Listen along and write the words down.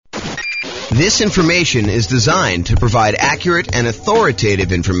This information is designed to provide accurate and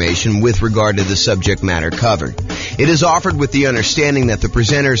authoritative information with regard to the subject matter covered. It is offered with the understanding that the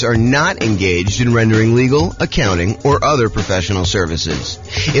presenters are not engaged in rendering legal, accounting, or other professional services.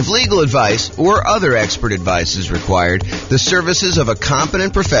 If legal advice or other expert advice is required, the services of a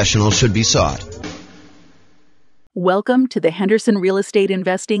competent professional should be sought. Welcome to the Henderson Real Estate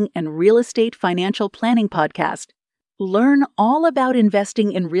Investing and Real Estate Financial Planning Podcast. Learn all about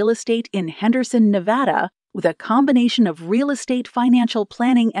investing in real estate in Henderson, Nevada, with a combination of real estate financial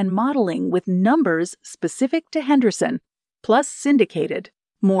planning and modeling with numbers specific to Henderson, plus syndicated,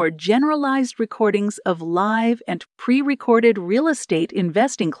 more generalized recordings of live and pre-recorded real estate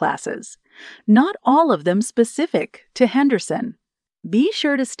investing classes, not all of them specific to Henderson. Be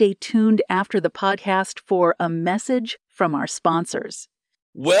sure to stay tuned after the podcast for a message from our sponsors.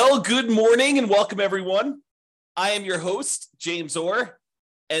 Well, good morning and welcome, everyone. I am your host, James Orr,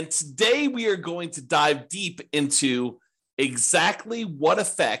 and today we are going to dive deep into exactly what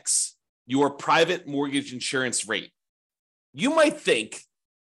affects your private mortgage insurance rate. You might think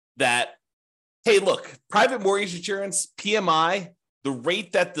that, hey, look, private mortgage insurance, PMI, the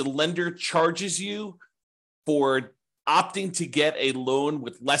rate that the lender charges you for opting to get a loan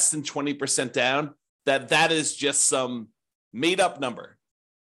with less than 20% down, that is just some made-up number.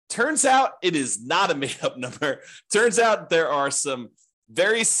 Turns out it is not a made-up number. Turns out there are some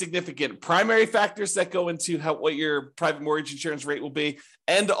very significant primary factors that go into what your private mortgage insurance rate will be,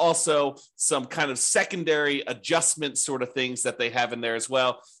 and also some kind of secondary adjustment sort of things that they have in there as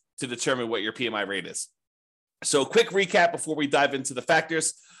well to determine what your PMI rate is. So quick recap before we dive into the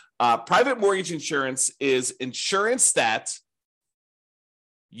factors. Private mortgage insurance is insurance that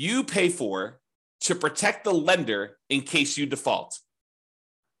you pay for to protect the lender in case you default.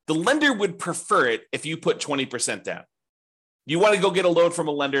 The lender would prefer it if you put 20% down. You want to go get a loan from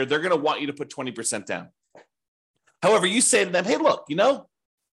a lender, they're going to want you to put 20% down. However, you say to them, hey, look,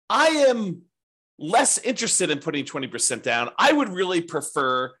 I am less interested in putting 20% down. I would really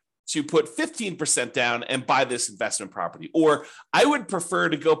prefer to put 15% down and buy this investment property. Or I would prefer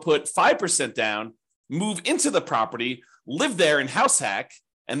to go put 5% down, move into the property, live there and house hack,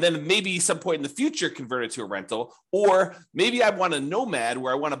 and then maybe some point in the future convert it to a rental. Or maybe I want a nomad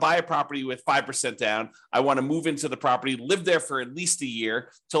where I want to buy a property with 5% down. I want to move into the property, live there for at least a year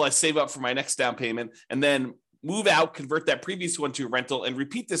till I save up for my next down payment, and then move out, convert that previous one to a rental, and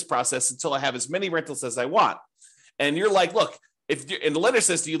repeat this process until I have as many rentals as I want. And you're like, look, and the lender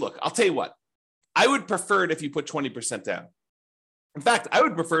says to you, look, I'll tell you what, I would prefer it if you put 20% down. In fact, I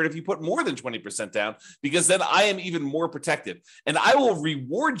would prefer it if you put more than 20% down, because then I am even more protected. And I will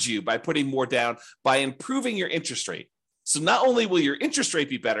reward you by putting more down by improving your interest rate. So not only will your interest rate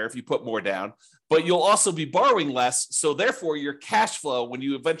be better if you put more down, but you'll also be borrowing less. So therefore, your cash flow, when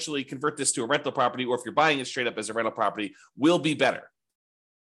you eventually convert this to a rental property, or if you're buying it straight up as a rental property, will be better.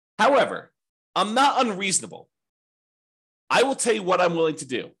 However, I'm not unreasonable. I will tell you what I'm willing to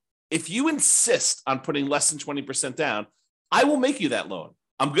do. If you insist on putting less than 20% down, I will make you that loan.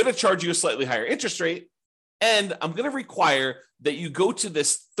 I'm going to charge you a slightly higher interest rate, and I'm going to require that you go to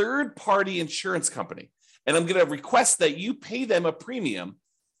this third-party insurance company, and I'm going to request that you pay them a premium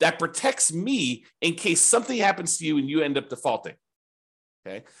that protects me in case something happens to you and you end up defaulting.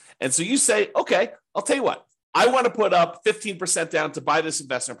 Okay? And so you say, okay, I'll tell you what. I want to put up 15% down to buy this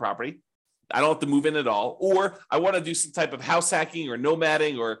investment property. I don't have to move in at all. Or I want to do some type of house hacking or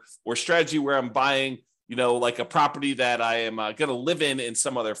nomading or strategy where I'm buying like a property that I am going to live in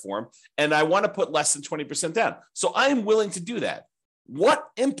some other form, and I want to put less than 20% down. So I am willing to do that. What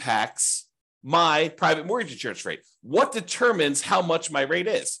impacts my private mortgage insurance rate? What determines how much my rate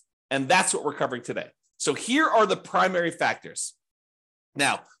is? And that's what we're covering today. So here are the primary factors.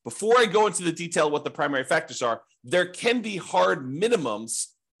 Now, before I go into the detail of what the primary factors are, there can be hard minimums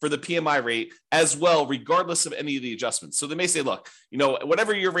for the PMI rate as well, regardless of any of the adjustments. So they may say, look,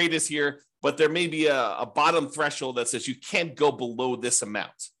 whatever your rate is here, but there may be a bottom threshold that says you can't go below this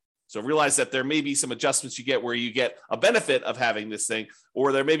amount. So realize that there may be some adjustments you get where you get a benefit of having this thing,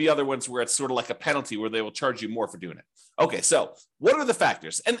 or there may be other ones where it's sort of like a penalty where they will charge you more for doing it. Okay, so what are the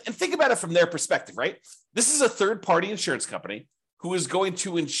factors? And think about it from their perspective, right? This is a third-party insurance company who is going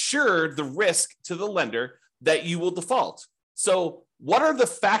to insure the risk to the lender that you will default. So what are the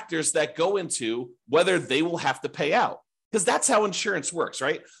factors that go into whether they will have to pay out? Because that's how insurance works,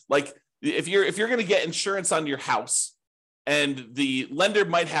 right? Like if you're going to get insurance on your house and the lender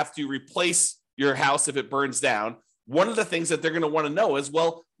might have to replace your house if it burns down, one of the things that they're going to want to know is,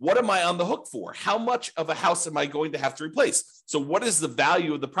 well, what am I on the hook for? How much of a house am I going to have to replace? So what is the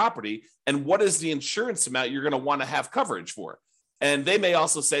value of the property and what is the insurance amount you're going to want to have coverage for? And they may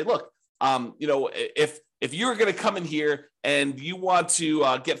also say, look, If you're going to come in here and you want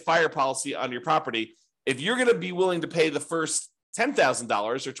to get fire policy on your property, if you're going to be willing to pay the first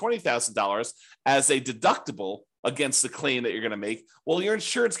 $10,000 or $20,000 as a deductible against the claim that you're going to make, well, your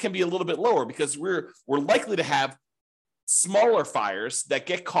insurance can be a little bit lower because we're likely to have smaller fires that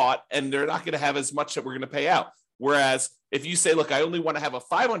get caught and they're not going to have as much that we're going to pay out. Whereas if you say, look, I only want to have a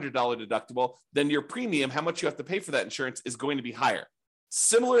 $500 deductible, then your premium, how much you have to pay for that insurance, is going to be higher.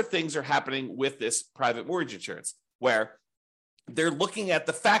 Similar things are happening with this private mortgage insurance, where they're looking at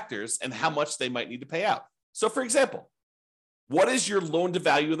the factors and how much they might need to pay out. So for example, what is your loan to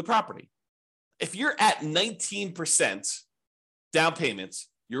value of the property? If you're at 19% down payments,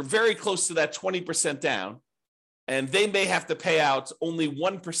 you're very close to that 20% down, and they may have to pay out only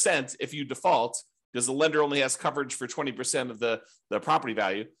 1% if you default, because the lender only has coverage for 20% of the property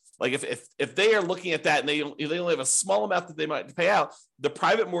value. Like if they are looking at that and they only have a small amount that they might pay out, the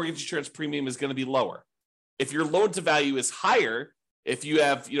private mortgage insurance premium is going to be lower. If your loan to value is higher, if you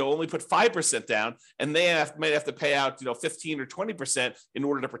have only put 5% down and they might have to pay out 15 or 20% in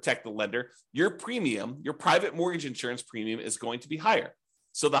order to protect the lender, your premium, your private mortgage insurance premium, is going to be higher.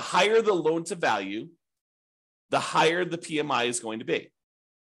 So the higher the loan to value, the higher the PMI is going to be.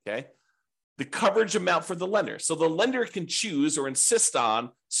 Okay. The coverage amount for the lender. So the lender can choose or insist on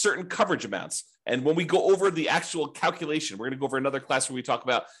certain coverage amounts. And when we go over the actual calculation, we're going to go over another class where we talk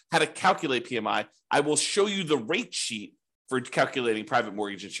about how to calculate PMI. I will show you the rate sheet for calculating private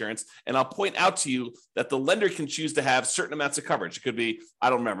mortgage insurance. And I'll point out to you that the lender can choose to have certain amounts of coverage. It could be,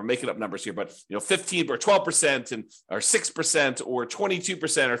 I don't remember, making up numbers here, but 15 or 12% or 6% or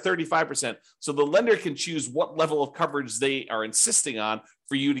 22% or 35%. So the lender can choose what level of coverage they are insisting on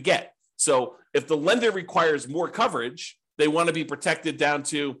for you to get. So if the lender requires more coverage, they want to be protected down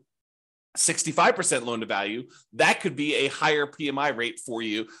to 65% loan to value, that could be a higher PMI rate for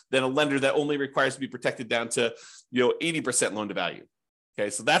you than a lender that only requires to be protected down to 80% loan to value. Okay,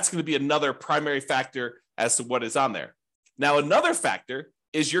 so that's going to be another primary factor as to what is on there. Now, another factor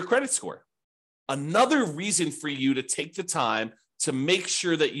is your credit score. Another reason for you to take the time to make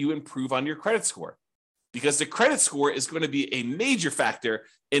sure that you improve on your credit score, because the credit score is going to be a major factor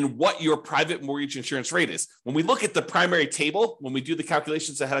in what your private mortgage insurance rate is. When we look at the primary table, when we do the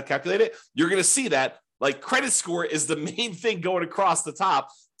calculations on how to calculate it, you're going to see that like credit score is the main thing going across the top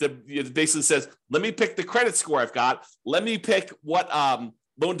that it basically says, let me pick the credit score I've got. Let me pick what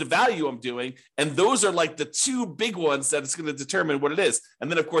loan to value I'm doing. And those are like the two big ones that it's going to determine what it is. And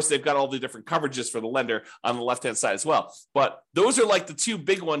then of course, they've got all the different coverages for the lender on the left-hand side as well. But those are like the two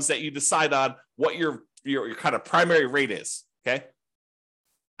big ones that you decide on what your kind of primary rate is. Okay.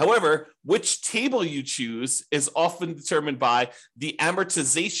 However, which table you choose is often determined by the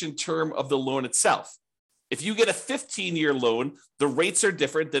amortization term of the loan itself. If you get a 15-year loan, the rates are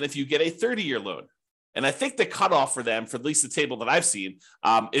different than if you get a 30-year loan. And I think the cutoff for them, for at least the table that I've seen,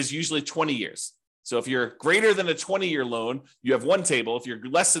 is usually 20 years. So if you're greater than a 20-year loan, you have one table. If you're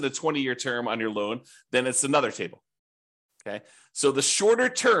less than a 20-year term on your loan, then it's another table. Okay. So the shorter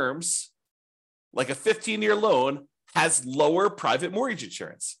terms, like a 15-year loan, has lower private mortgage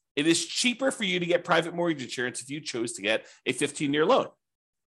insurance. It is cheaper for you to get private mortgage insurance if you chose to get a 15-year loan.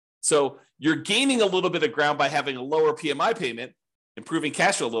 So you're gaining a little bit of ground by having a lower PMI payment, improving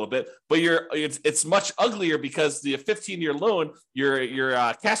cash flow a little bit, but it's much uglier because the 15-year loan, your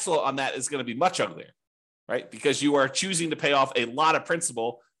cash flow on that is going to be much uglier, right? Because you are choosing to pay off a lot of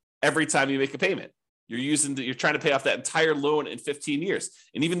principal every time you make a payment. You're trying to pay off that entire loan in 15 years.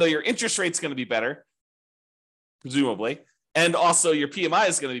 And even though your interest rate's going to be better, presumably, and also your PMI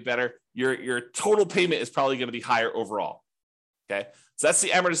is going to be better, your total payment is probably going to be higher overall. Okay. So that's the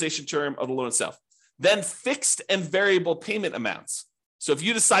amortization term of the loan itself. Then fixed and variable payment amounts. So if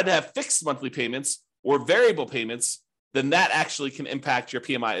you decide to have fixed monthly payments or variable payments, then that actually can impact your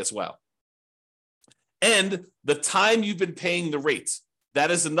PMI as well. And the time you've been paying the rates, that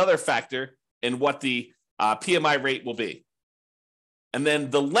is another factor in what the PMI rate will be. And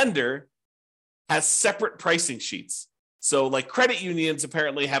then the lender has separate pricing sheets. So like credit unions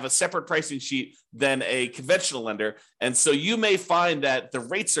apparently have a separate pricing sheet than a conventional lender. And so you may find that the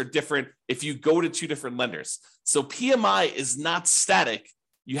rates are different if you go to two different lenders. So PMI is not static.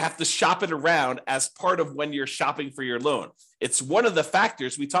 You have to shop it around as part of when you're shopping for your loan. It's one of the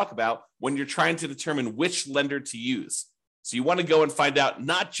factors we talk about when you're trying to determine which lender to use. So you want to go and find out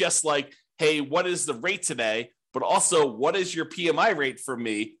not just like, hey, what is the rate today, but also what is your PMI rate for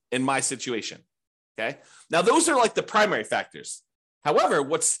me in my situation? Okay. Now, those are like the primary factors. However,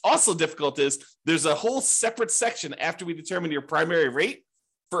 what's also difficult is there's a whole separate section after we determine your primary rate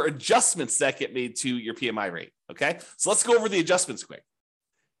for adjustments that get made to your PMI rate. Okay. So let's go over the adjustments quick.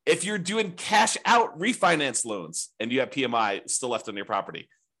 If you're doing cash out refinance loans and you have PMI still left on your property,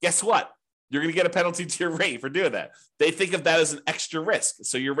 guess what? You're going to get a penalty to your rate for doing that. They think of that as an extra risk.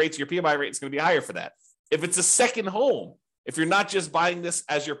 So your PMI rate is going to be higher for that. If it's a second home, if you're not just buying this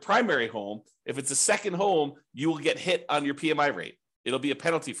as your primary home, if it's a second home, you will get hit on your PMI rate. It'll be a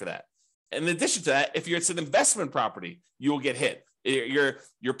penalty for that. And in addition to that, if it's an investment property, you will get hit. Your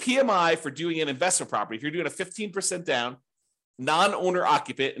PMI for doing an investment property, if you're doing a 15% down, non-owner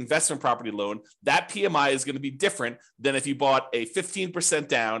occupant investment property loan, that PMI is going to be different than if you bought a 15%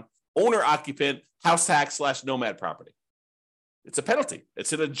 down owner occupant house hack / nomad property. It's a penalty.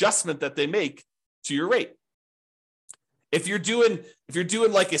 It's an adjustment that they make to your rate. If you're doing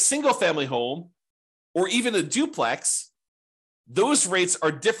like a single family home or even a duplex, those rates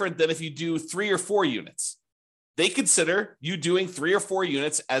are different than if you do 3 or 4 units. They consider you doing 3 or 4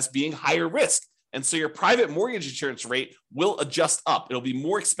 units as being higher risk. And so your private mortgage insurance rate will adjust up. It'll be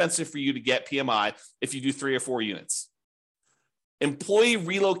more expensive for you to get PMI if you do 3 or 4 units. Employee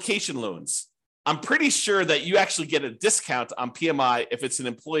relocation loans. I'm pretty sure that you actually get a discount on PMI if it's an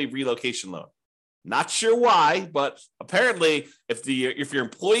employee relocation loan. Not sure why, but apparently if your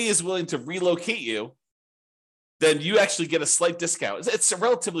employee is willing to relocate you, then you actually get a slight discount. It's a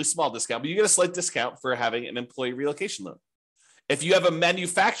relatively small discount, but you get a slight discount for having an employee relocation loan. If you have a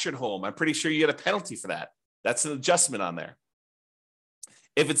manufactured home, I'm pretty sure you get a penalty for that. That's an adjustment on there.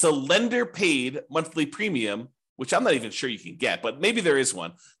 If it's a lender paid monthly premium, which I'm not even sure you can get, but maybe there is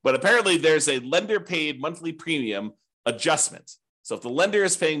one. But apparently there's a lender paid monthly premium adjustment. So if the lender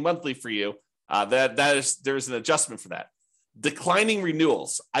is paying monthly for you, there's an adjustment for that. Declining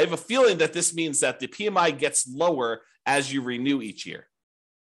renewals. I have a feeling that this means that the PMI gets lower as you renew each year.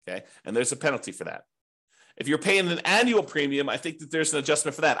 Okay, and there's a penalty for that. If you're paying an annual premium, I think that there's an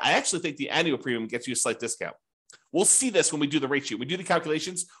adjustment for that. I actually think the annual premium gets you a slight discount. We'll see this when we do the rate sheet. We do the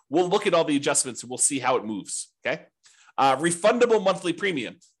calculations. We'll look at all the adjustments and we'll see how it moves. Okay. Refundable monthly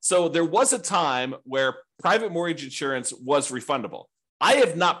premium. So there was a time where private mortgage insurance was refundable. I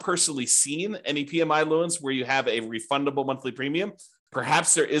have not personally seen any PMI loans where you have a refundable monthly premium.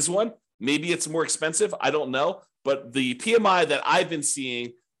 Perhaps there is one. Maybe it's more expensive. I don't know. But the PMI that I've been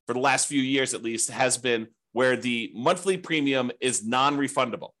seeing for the last few years, at least, has been where the monthly premium is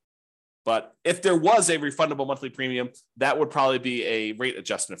non-refundable. But if there was a refundable monthly premium, that would probably be a rate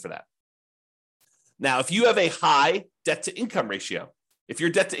adjustment for that. Now, if you have a high debt to income ratio, if your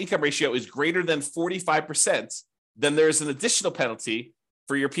debt to income ratio is greater than 45%, then there's an additional penalty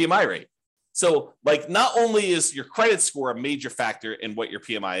for your PMI rate. So like not only is your credit score a major factor in what your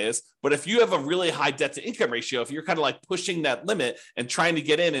PMI is, but if you have a really high debt to income ratio, if you're kind of like pushing that limit and trying to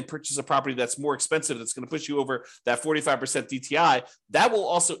get in and purchase a property that's more expensive, that's going to push you over that 45% DTI, that will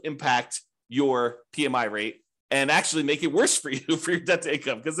also impact your PMI rate and actually make it worse for you for your debt to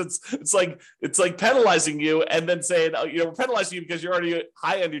income, because it's like penalizing you and then saying, we're penalizing you because you're already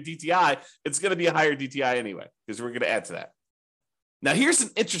high on your DTI. It's going to be a higher DTI anyway, because we're going to add to that. Now, here's an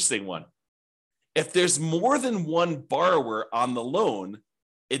interesting one. If there's more than one borrower on the loan,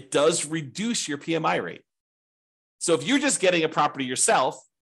 it does reduce your PMI rate. So if you're just getting a property yourself,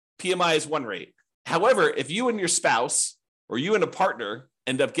 PMI is one rate. However, if you and your spouse or you and a partner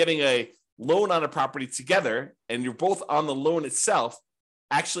end up getting a loan on a property together and you're both on the loan itself,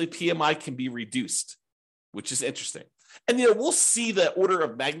 actually PMI can be reduced, which is interesting. And we'll see the order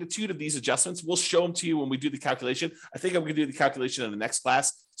of magnitude of these adjustments. We'll show them to you when we do the calculation. I think I'm going to do the calculation in the next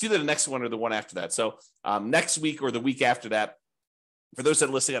class. It's either the next one or the one after that. So next week or the week after that, for those that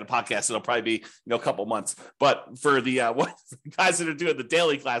are listening on a podcast, it'll probably be a couple months. But for the guys that are doing the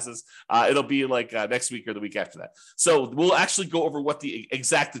daily classes, it'll be like next week or the week after that. So we'll actually go over what the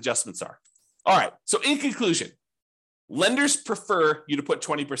exact adjustments are. All right. So in conclusion, lenders prefer you to put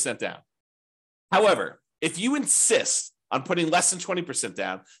 20% down. However, if you insist on putting less than 20%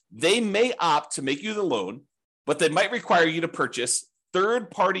 down, they may opt to make you the loan, but they might require you to purchase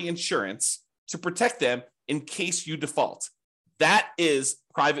third-party insurance to protect them in case you default. That is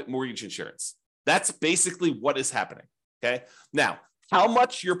private mortgage insurance. That's basically what is happening, okay? Now, how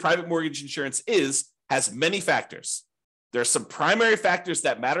much your private mortgage insurance has many factors. There are some primary factors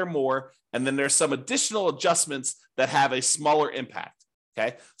that matter more, and then there's some additional adjustments that have a smaller impact,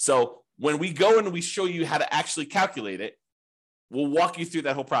 okay? So when we go and we show you how to actually calculate it, we'll walk you through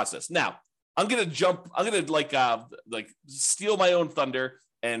that whole process. Now, I'm going to steal my own thunder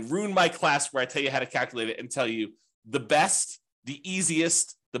and ruin my class where I tell you how to calculate it and tell you the best, the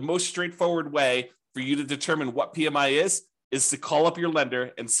easiest, the most straightforward way for you to determine what PMI is to call up your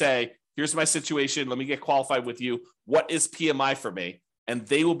lender and say, here's my situation. Let me get qualified with you. What is PMI for me? And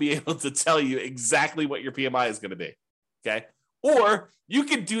they will be able to tell you exactly what your PMI is going to be. Okay. Or you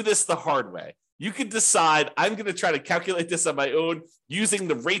could do this the hard way. You could decide, I'm going to try to calculate this on my own using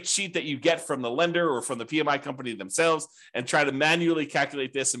the rate sheet that you get from the lender or from the PMI company themselves, and try to manually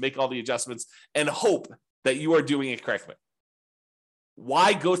calculate this and make all the adjustments and hope that you are doing it correctly.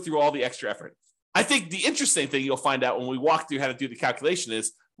 Why go through all the extra effort? I think the interesting thing you'll find out when we walk through how to do the calculation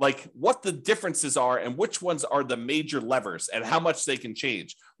is like what the differences are and which ones are the major levers and how much they can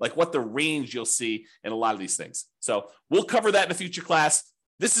change, like what the range you'll see in a lot of these things. So we'll cover that in a future class.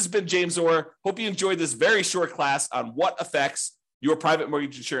 This has been James Orr. Hope you enjoyed this very short class on what affects your private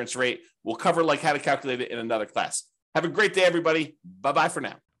mortgage insurance rate. We'll cover like how to calculate it in another class. Have a great day, everybody. Bye-bye for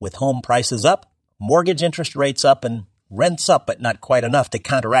now. With home prices up, mortgage interest rates up, and rents up but not quite enough to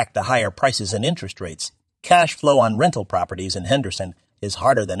counteract the higher prices and interest rates, cash flow on rental properties in Henderson is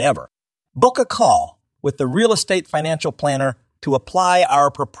harder than ever. Book a call with the Real Estate Financial Planner to apply our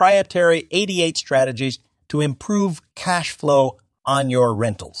proprietary 88 strategies to improve cash flow on your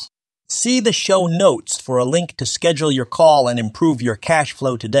rentals. See the show notes for a link to schedule your call and improve your cash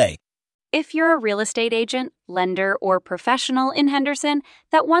flow today. If you're a real estate agent, lender, or professional in Henderson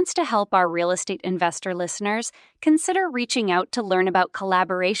that wants to help our real estate investor listeners, consider reaching out to learn about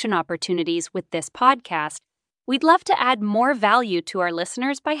collaboration opportunities with this podcast. We'd love to add more value to our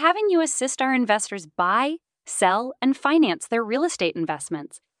listeners by having you assist our investors buy, sell, and finance their real estate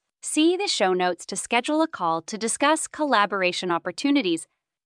investments. See the show notes to schedule a call to discuss collaboration opportunities